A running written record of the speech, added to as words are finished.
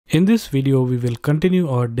In this video, we will continue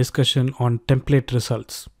our discussion on template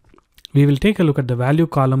results. We will take a look at the value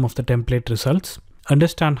column of the template results,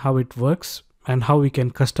 understand how it works, and how we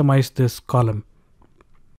can customize this column.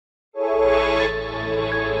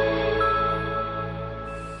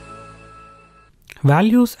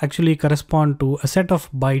 Values actually correspond to a set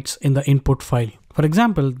of bytes in the input file. For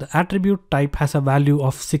example, the attribute type has a value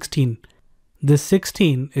of 16. This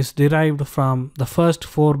 16 is derived from the first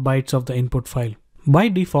 4 bytes of the input file. By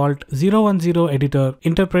default, 010 editor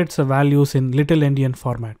interprets the values in little endian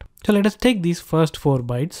format. So let us take these first 4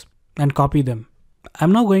 bytes and copy them.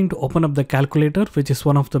 I'm now going to open up the calculator, which is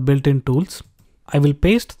one of the built-in tools. I will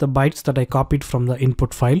paste the bytes that I copied from the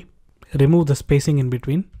input file, remove the spacing in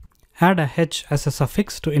between, add a h as a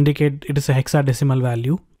suffix to indicate it is a hexadecimal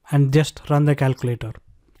value, and just run the calculator.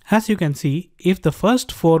 As you can see, if the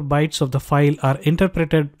first 4 bytes of the file are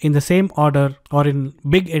interpreted in the same order or in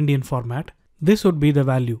big endian format, this would be the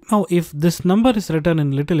value. Now, if this number is written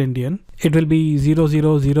in little endian, it will be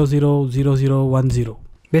 00000010.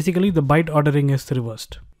 Basically, the byte ordering is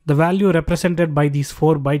reversed. The value represented by these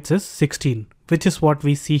 4 bytes is 16, which is what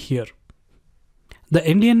we see here. The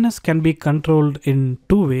endianness can be controlled in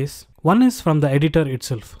 2 ways. One is from the editor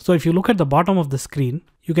itself. So if you look at the bottom of the screen,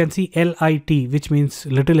 you can see LIT, which means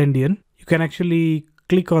little endian. You can actually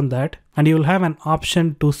click on that and you will have an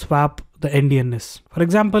option to swap the endianness. For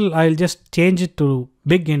example, I'll just change it to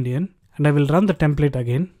big endian and I will run the template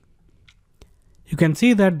again. You can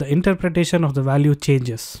see that the interpretation of the value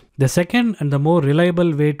changes. The second and the more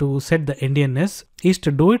reliable way to set the endianness is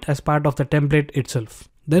to do it as part of the template itself.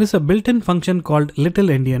 There is a built-in function called little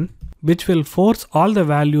endian, which will force all the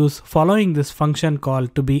values following this function call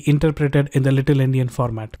to be interpreted in the little endian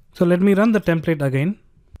format. So let me run the template again.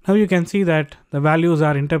 Now you can see that the values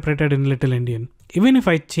are interpreted in little endian. Even if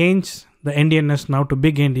I change the endianness now to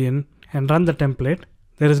big endian and run the template,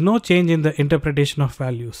 there is no change in the interpretation of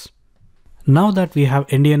values. Now that we have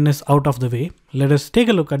endianness out of the way, let us take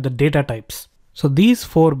a look at the data types. So these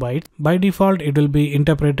 4 bytes, by default, it will be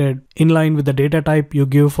interpreted in line with the data type you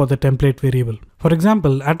give for the template variable. For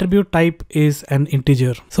example, attribute type is an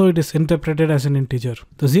integer, so it is interpreted as an integer.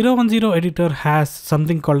 The 010 editor has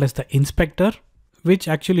something called as the inspector, which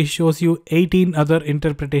actually shows you 18 other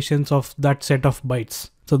interpretations of that set of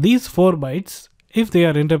bytes. So these 4 bytes, if they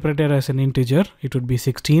are interpreted as an integer, it would be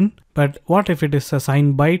 16. But what if it is a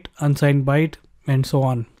signed byte, unsigned byte, and so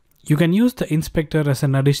on? You can use the inspector as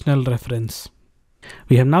an additional reference.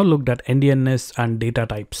 We have now looked at endianness and data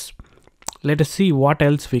types. Let us see what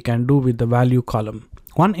else we can do with the value column.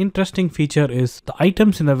 One interesting feature is the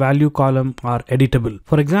items in the value column are editable.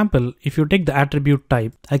 For example, if you take the attribute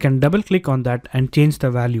type, I can double click on that and change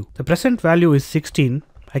the value. The present value is 16.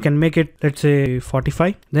 I can make it, let's say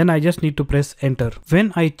 45. Then I just need to press enter.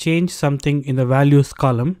 When I change something in the values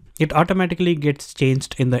column, it automatically gets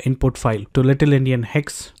changed in the input file to little endian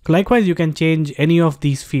hex. Likewise, you can change any of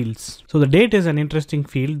these fields. So the date is an interesting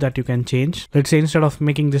field that you can change. Let's say instead of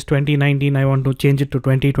making this 2019, I want to change it to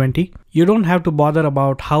 2020. You don't have to bother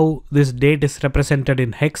about how this date is represented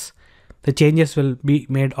in hex. The changes will be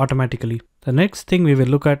made automatically. The next thing we will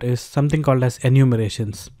look at is something called as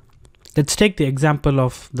enumerations. Let's take the example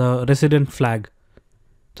of the resident flag.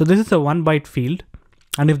 So this is a 1 byte field,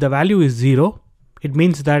 and if the value is 0, it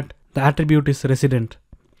means that the attribute is resident.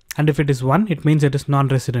 And if it is 1, it means it is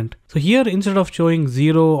non-resident. So here, instead of showing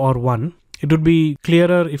 0 or 1, it would be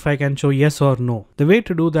clearer if I can show yes or no. The way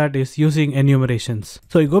to do that is using enumerations.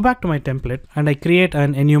 So I go back to my template and I create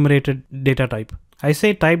an enumerated data type. I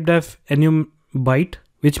say typedef enum byte,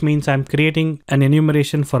 which means I'm creating an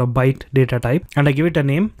enumeration for a byte data type, and I give it a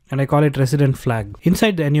name and I call it resident flag.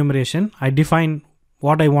 Inside the enumeration, I define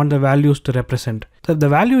what I want the values to represent. So if the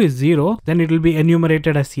value is 0, then it will be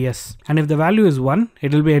enumerated as yes. And if the value is 1,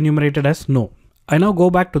 it will be enumerated as no. I now go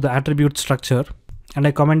back to the attribute structure and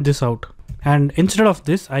I comment this out. And instead of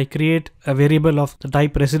this, I create a variable of the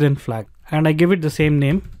type resident flag and I give it the same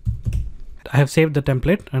name. I have saved the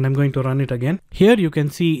template and I'm going to run it again. Here you can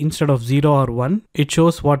see instead of 0 or 1, it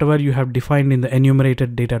shows whatever you have defined in the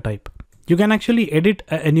enumerated data type. You can actually edit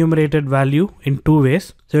an enumerated value in 2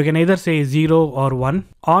 ways. So you can either say 0 or 1,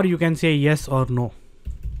 or you can say yes or no.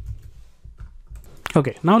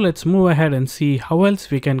 Okay, now let's move ahead and see how else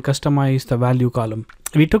we can customize the value column.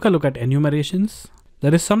 We took a look at enumerations.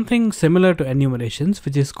 There is something similar to enumerations,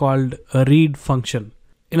 which is called a read function.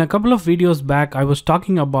 In a couple of videos back, I was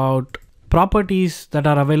talking about properties that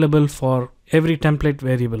are available for every template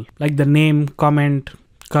variable, like the name, comment,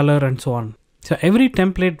 color, and so on. So every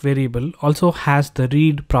template variable also has the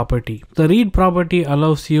read property. The read property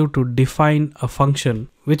allows you to define a function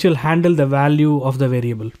which will handle the value of the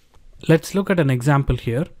variable. Let's look at an example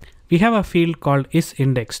here. We have a field called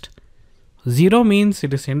isIndexed. 0 means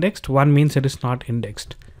it is indexed, 1 means it is not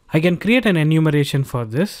indexed. I can create an enumeration for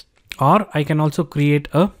this, or I can also create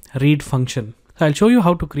a read function. So I'll show you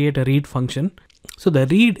how to create a read function. So the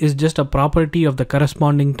read is just a property of the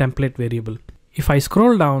corresponding template variable. If I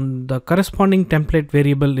scroll down, the corresponding template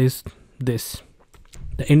variable is this,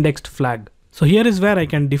 the indexed flag. So here is where I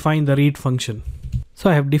can define the read function. So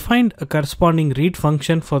I have defined a corresponding read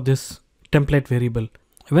function for this template variable.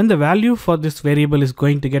 When the value for this variable is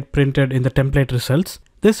going to get printed in the template results,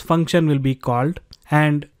 this function will be called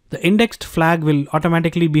and the indexed flag will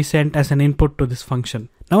automatically be sent as an input to this function.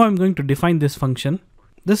 Now I'm going to define this function.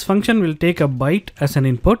 This function will take a byte as an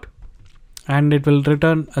input and it will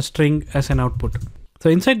return a string as an output. So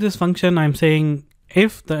inside this function, I'm saying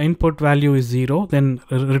if the input value is 0, then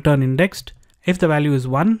return indexed. If the value is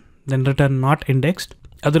 1, then return not indexed.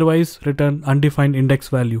 Otherwise, return undefined index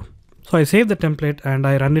value. So I save the template and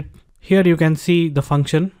I run it. Here you can see the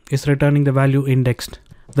function is returning the value indexed.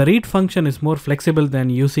 The read function is more flexible than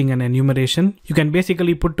using an enumeration. You can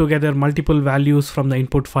basically put together multiple values from the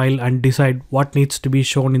input file and decide what needs to be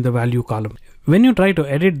shown in the value column. When you try to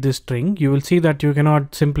edit this string, you will see that you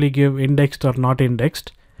cannot simply give indexed or not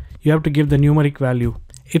indexed. You have to give the numeric value.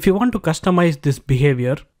 If you want to customize this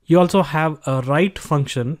behavior, you also have a write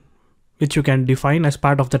function which you can define as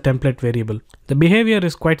part of the template variable. The behavior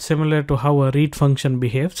is quite similar to how a read function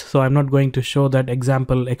behaves, so I'm not going to show that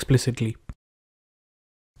example explicitly.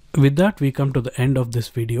 With that, we come to the end of this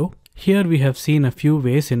video. Here we have seen a few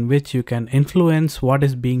ways in which you can influence what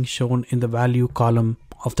is being shown in the value column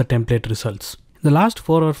of the template results. In the last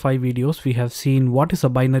 4 or 5 videos, we have seen what is a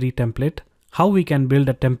binary template, how we can build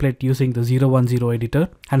a template using the 010 editor,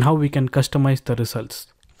 and how we can customize the results.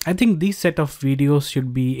 I think these set of videos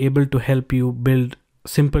should be able to help you build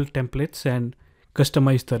simple templates and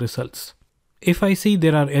customize the results. If I see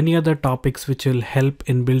there are any other topics which will help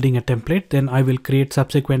in building a template, then I will create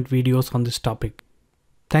subsequent videos on this topic.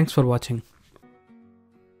 Thanks for watching.